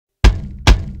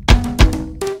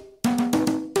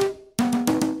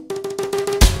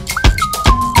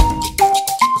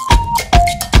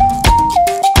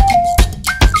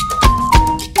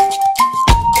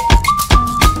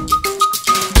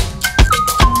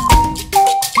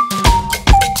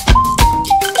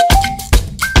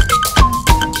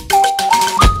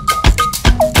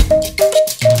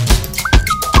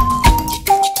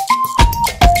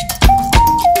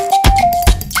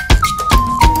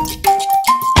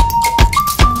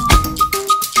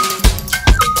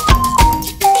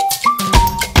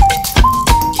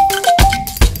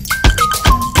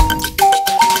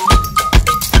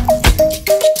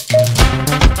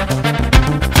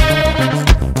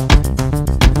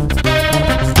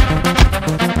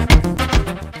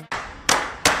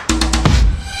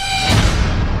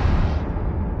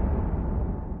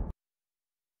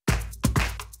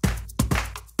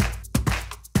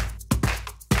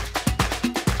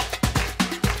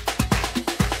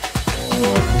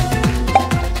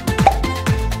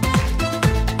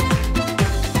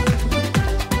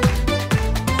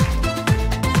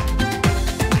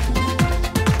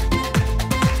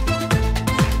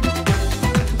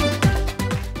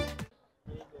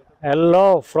Hello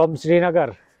from Srinagar.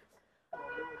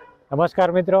 નમસ્કાર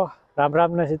મિત્રો, રામ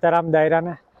રામ ને સીતારામ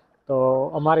દાયરાને. તો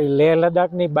અમારી લેહ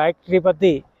લદ્દાખની બાઇક ટ્રીપ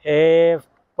હતી એ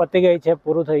પતી ગઈ છે,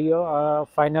 પૂરું થઈ ગયો.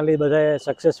 ફાઇનલી બધાએ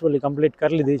સક્સેસફુલી કમ્પ્લીટ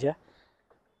કરી લીધી છે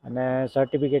અને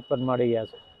સર્ટિફિકેટ પણ મળી ગયા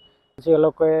છે. પછી એ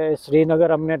લોકોએ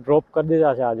શ્રીનગર અમને ડ્રોપ કરી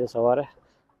દીધા છે આજે સવારે.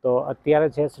 તો અત્યારે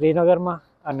છે શ્રીનગરમાં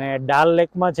અને ડાલ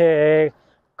લેકમાં છે એ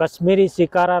કાશ્મીરી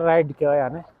શિકારા રાઈડ કહેવાય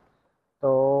આને.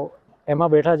 તો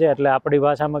એમાં બેઠા છે, એટલે આપણી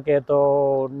ભાષામાં કહે તો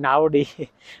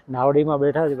નાવડીમાં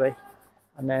બેઠા છે ભાઈ,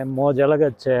 અને મોજ અલગ જ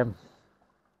છે એમ.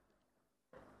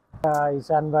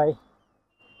 ઈશાનભાઈ,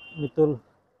 મિતુલ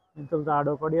તો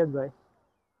આડો પડ્યો જ ભાઈ,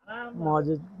 મોજ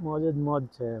જ મોજ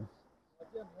છે એમ.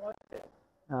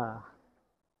 હા,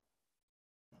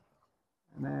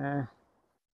 અને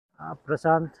આ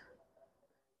પ્રશાંત.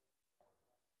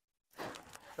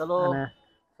 ચલો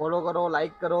ફોલો કરો,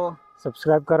 લાઈક કરો,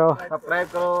 સબસ્ક્રાઇબ કરો,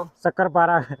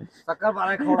 શક્કરપારા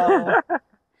ખવડાવો.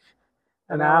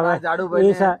 અને આ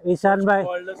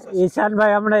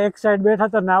ઈશાનભાઈ હમણાં એક સાઈડ બેઠા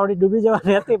તો નાવડી ડૂબી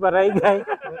જવાની હતી પણ રહી ગઈ,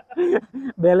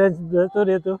 બેલેન્સ જતું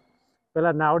રહેતું.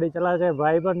 પેલા નાવડી ચલાવે છે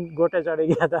ભાઈ પણ ગોટે ચડી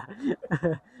ગયા હતા.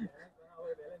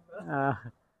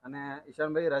 અને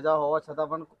ઈશાનભાઈ રજા હોવા છતાં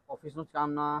પણ ઓફિસનું જ કામ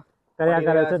ના કર્યા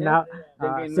કરે છે.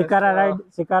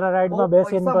 શિકારા રાઈડમાં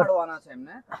બેસીને મળવાના છે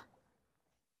એમને,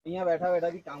 અહીંયા બેઠા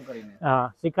બેઠા બી કામ કરીને. હા,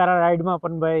 શિકારા રાઈડમાં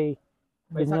પણ ભાઈ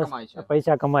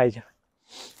પૈસા કમાય છે.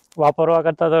 વાપરવા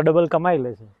કરતા તો ડબલ કમાઈ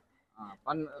લે છે,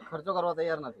 પણ ખર્ચો કરવા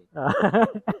તૈયાર નથી.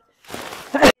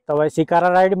 તો ભાઈ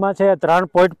શિકારા રાઈડમાં છે 3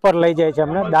 પોઈન્ટ પર લઈ જાય છે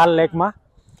અમને ડાલ લેકમાં.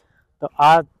 તો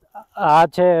આ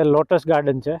છે લોટસ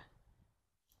ગાર્ડન છે,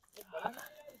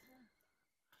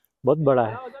 बहुत बड़ा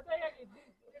है.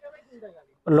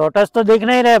 लोटस तो दिख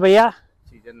नहीं रहे भैया,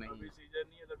 सीजन नहीं है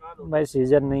भाई,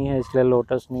 सीजन नहीं है इसलिए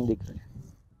लोटस नहीं दिख रहे.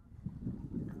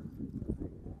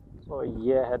 तो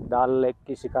ये है दाल लेक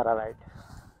की शिकारा राइड.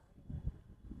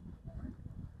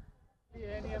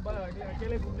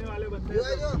 अकेले घूमने वाले बंदे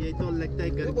ये तो लगता है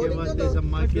घर के वास्ते, सब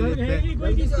माँ के लिए,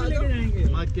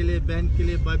 माँ के लिए, बहन के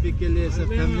लिए, भाभी के लिए, सब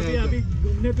फैमिली. अभी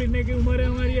घूमने फिरने की उम्र है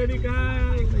हमारी, अभी कहाँ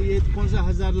ये कौन सा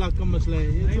 1000 लाख का मसला है.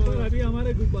 ये तो अभी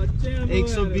हमारे बच्चे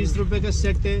 120 रुपए का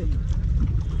सेट है.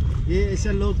 ये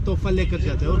ऐसे लोग तोहफा लेकर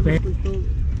जाते हैं और कुछ तो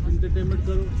एंटरटेनमेंट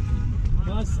करो,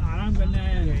 बस आराम करने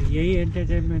आया है. यही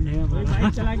एंटरटेनमेंट है.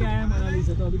 बाइक चला के आया मनाली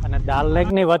से. तो अभी અને દાલ લેક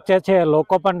ની વચ્ચે છે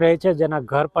લોકો પણ રહે છે, જેના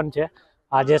ઘર પણ છે.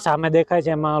 આ જે સામે દેખાય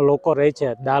છે એમાં લોકો રહે છે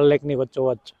દાલ લેક ની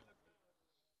વચ્ચોવચ્ચ.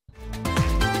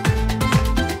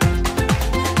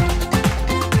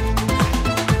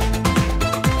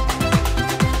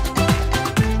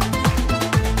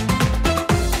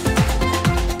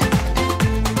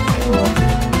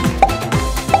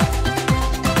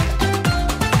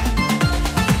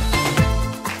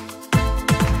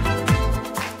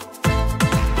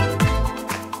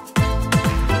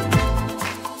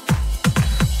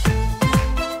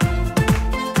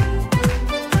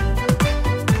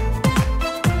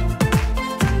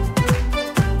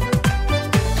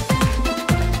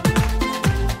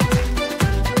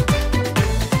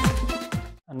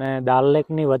 અને દાલ લેક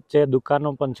ની વચ્ચે દુકાનો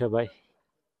પણ છે ભાઈ,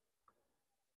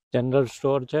 જનરલ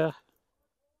સ્ટોર છે,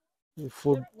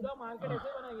 ફૂડ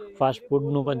ફાસ્ટ ફૂડ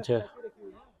નું પણ છે.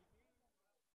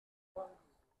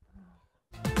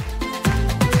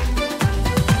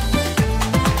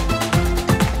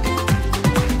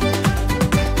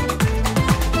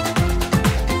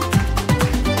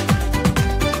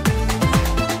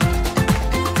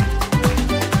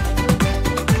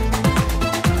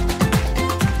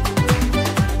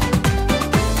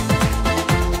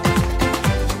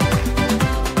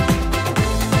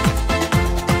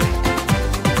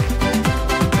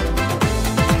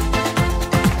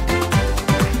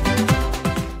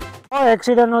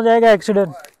 एक्सीडेंट हो जाएगा,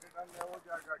 एक्सीडेंट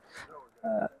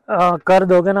कर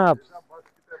दोगे ना आप.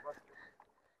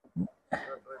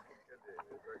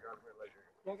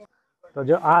 તો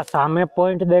જો આ સામે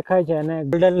પોઈન્ટ દેખાય છે અને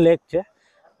ગોલ્ડન લેક છે.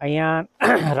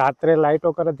 અહીંયા રાત્રે લાઇટો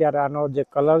કરે ત્યારે આનો જે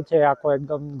કલર છે આખો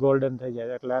એકદમ ગોલ્ડન થઈ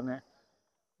જાય, એટલે આને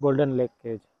ગોલ્ડન લેક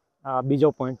કહે છે. આ બીજો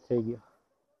પોઈન્ટ થઈ ગયો.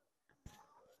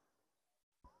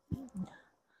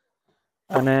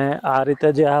 અને આ રીતે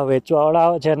જે આ વેચવાવાળા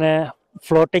આવે છે ને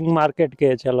ફ્લોટિંગ માર્કેટ કહે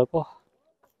છે લોકો.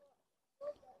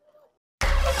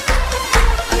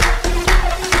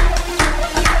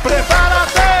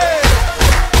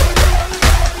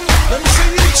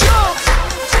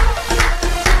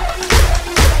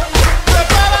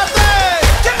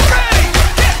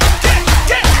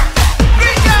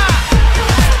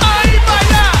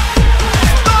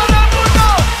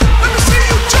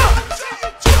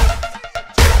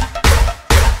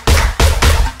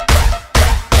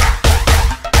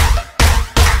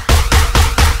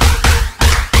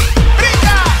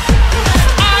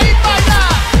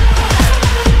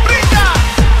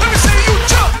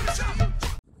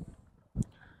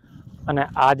 અને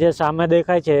આ જે સામે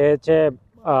દેખાય છે એ છે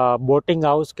બોટિંગ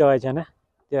હાઉસ કહેવાય છે ને,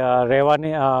 ત્યાં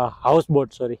રહેવાની house boat,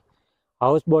 sorry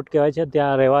house boat કહેવાય છે.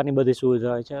 ત્યાં રહેવાની બધી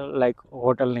સુવિધા હોય છે લાઈક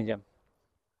હોટલની જેમ.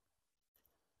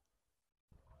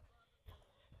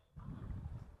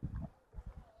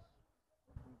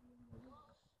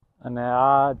 અને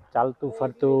આ ચાલતું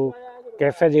ફરતું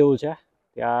કેફે જેવું છે,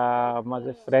 ત્યાં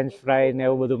ફ્રેન્ચ ફ્રાય ને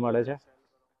એવું બધું મળે છે.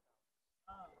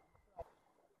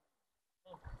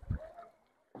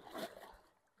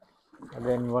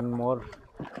 Again one more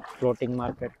floating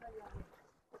market.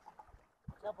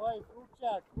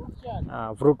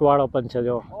 Fruit વાળો પણ છે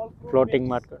જો, floating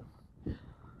market.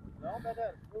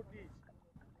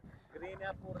 green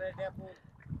apple, red apple,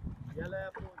 yellow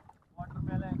apple,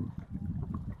 watermelon,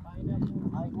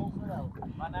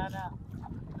 pineapple, banana.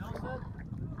 No sir.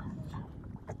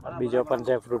 બીજો પણ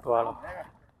છે ફ્રૂટ વાળો.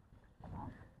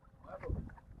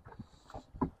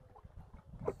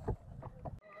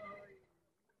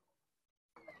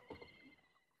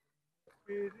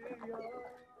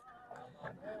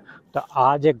 તો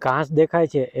આ જે ઘાસ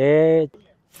દેખાય છે એ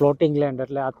ફ્લોટિંગ લેન્ડ,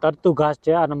 એટલે આ તરતું ઘાસ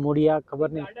છે. અને મૂળિયા ખબર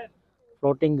નહીં,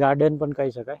 ફ્લોટિંગ ગાર્ડન પણ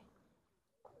કહી શકાય.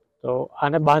 તો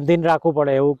આને બાંધીને રાખવું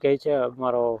પડે એવું કહે છે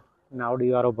મારો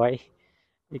નાવડી વાળો ભાઈ,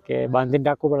 કે બાંધીને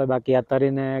રાખવું પડે, બાકી આ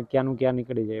તરીને ક્યાંનું ક્યાં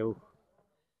નીકળી જાય એવું.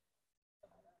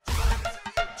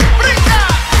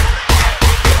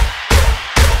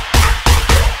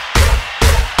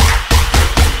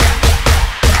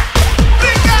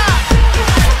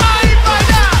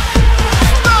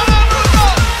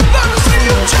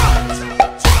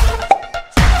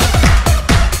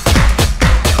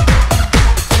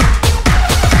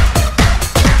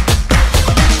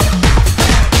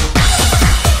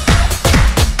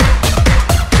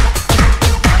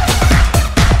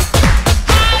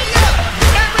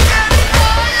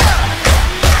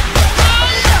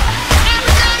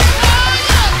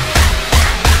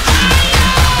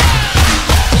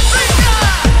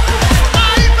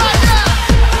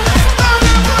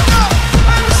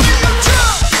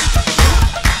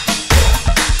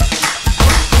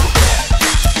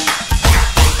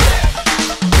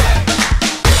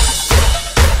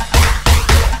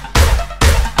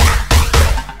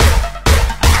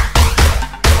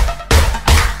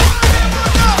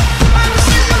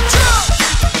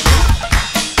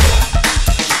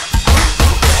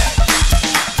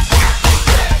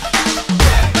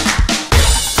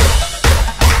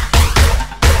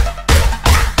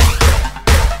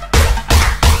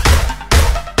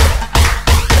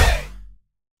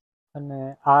 અને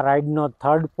આ રાઈડનો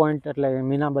થર્ડ પોઈન્ટ એટલે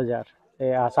મીના બજાર, એ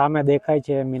આ સામે દેખાય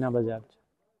છે મીના બજાર છે.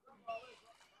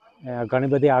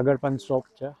 ઘણી બધી આગળ પણ શોપ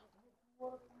છે.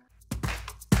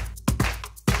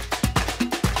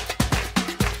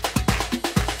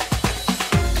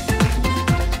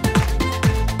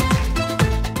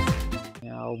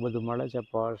 આવું બધું મળે છે,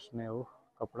 પર્સ ને એવું,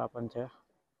 કપડાં પણ છે,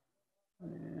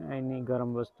 અહીંની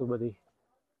ગરમ વસ્તુ બધી.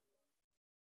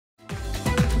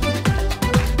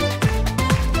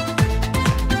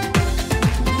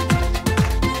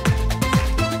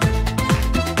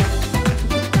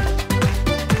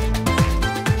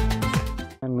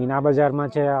 મીના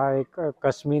બજારમાં છે આ એક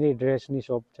કાશ્મીરી ડ્રેસની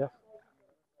શોપ છે.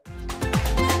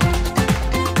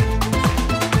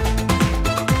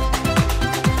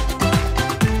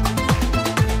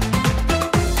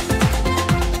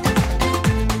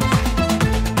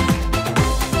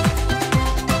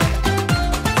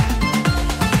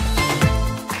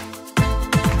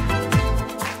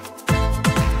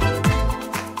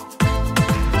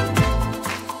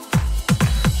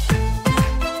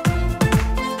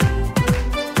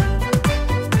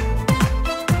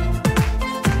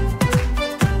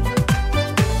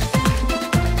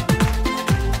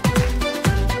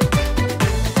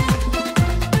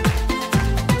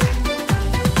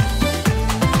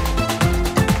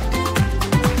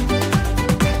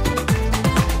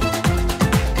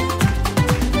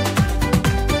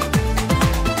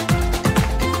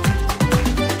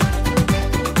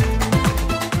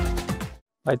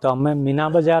 ભાઈ તો અમે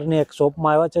મીના બજારની એક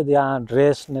શોપમાં આવ્યા છે, ત્યાં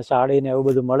ડ્રેસ ને સાડી ને એવું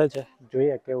બધું મળે છે.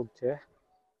 જોઈએ કેવું છે.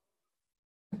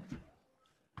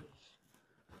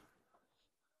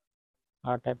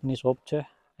 આ ટાઈપની શોપ છે,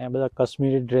 અહીંયા બધા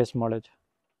કાશ્મીરી ડ્રેસ મળે છે.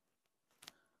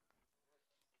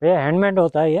 ये हैंडमेड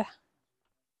होता है ये,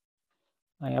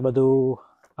 અહીંયા બધું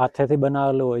હાથેથી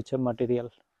બનાવેલું હોય છે મટીરિयल.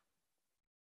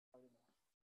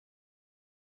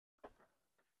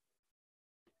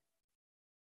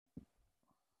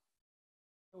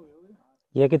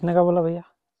 ये कितने का बोला भैया?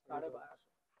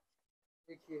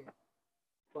 1250.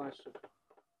 500.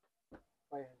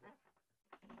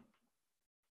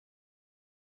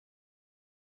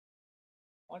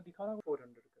 और दिखा रहा हूँ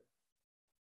 400 का.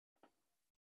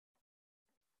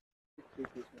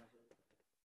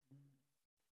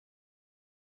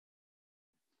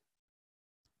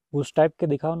 उस टाइप के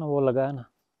दिखाओ ना, वो लगा है ना,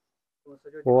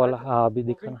 वो वाला। हाँ अभी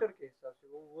दिखा ना। विंटर के हिसाब से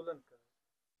वो वुलन का।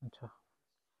 अच्छा,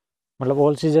 मतलब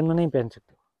ऑल सीजन में नहीं पहन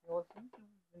सकते। और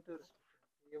विंटर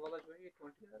ये वाला जो है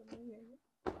 20,000 में ही है ये।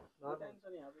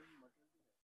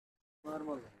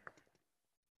 नॉर्मल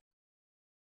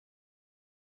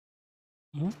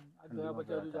આ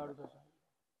પછી હજુ જાડું થશે.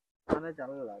 આને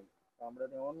ચાલુ લાગે આપણે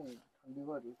દેવાનું ઠંડી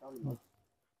હોય ચાલુ.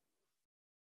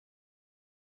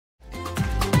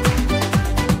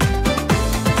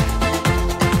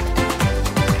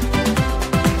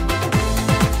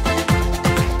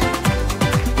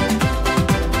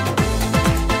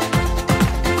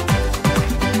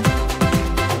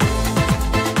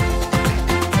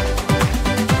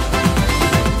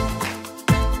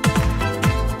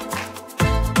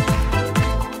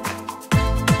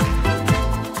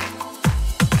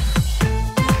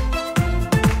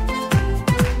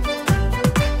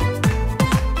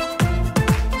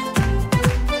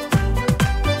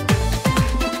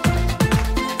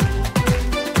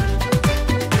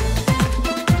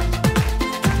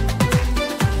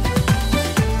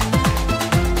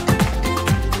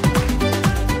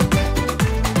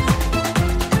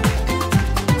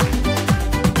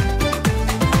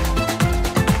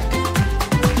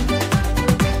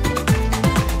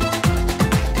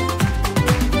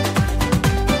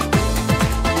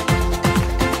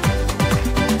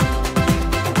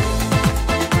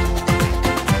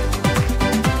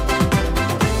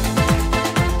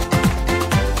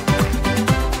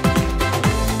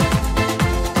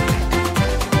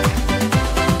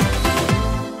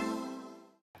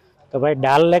 તો ભાઈ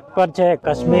ડાલ લેક પર છે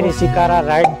કાશ્મીરી શિકારા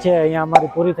રાઈડ છે, અહીંયા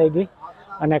અમારી પૂરી થઈ ગઈ।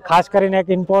 અને ખાસ કરીને એક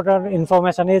ઇમ્પોર્ટન્ટ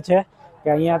ઇન્ફોર્મેશન એ છે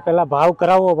કે અહીંયા પહેલાં ભાવ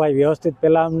કરાવવો ભાઈ વ્યવસ્થિત।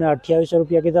 પહેલાં અમને 2800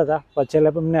 રૂપિયા કીધા હતા, પછી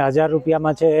અમને 1000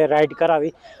 રૂપિયામાં છે એ રાઈડ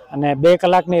કરાવી અને 2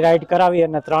 કલાકની રાઈડ કરાવી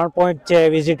અને 3 પોઈન્ટ છે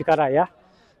વિઝિટ કરાવ્યા,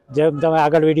 જેમ તમે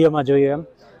આગળ વિડીયોમાં જોયું એમ।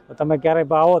 તમે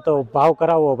ક્યારેય આવો તો ભાવ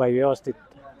કરાવવો ભાઈ વ્યવસ્થિત।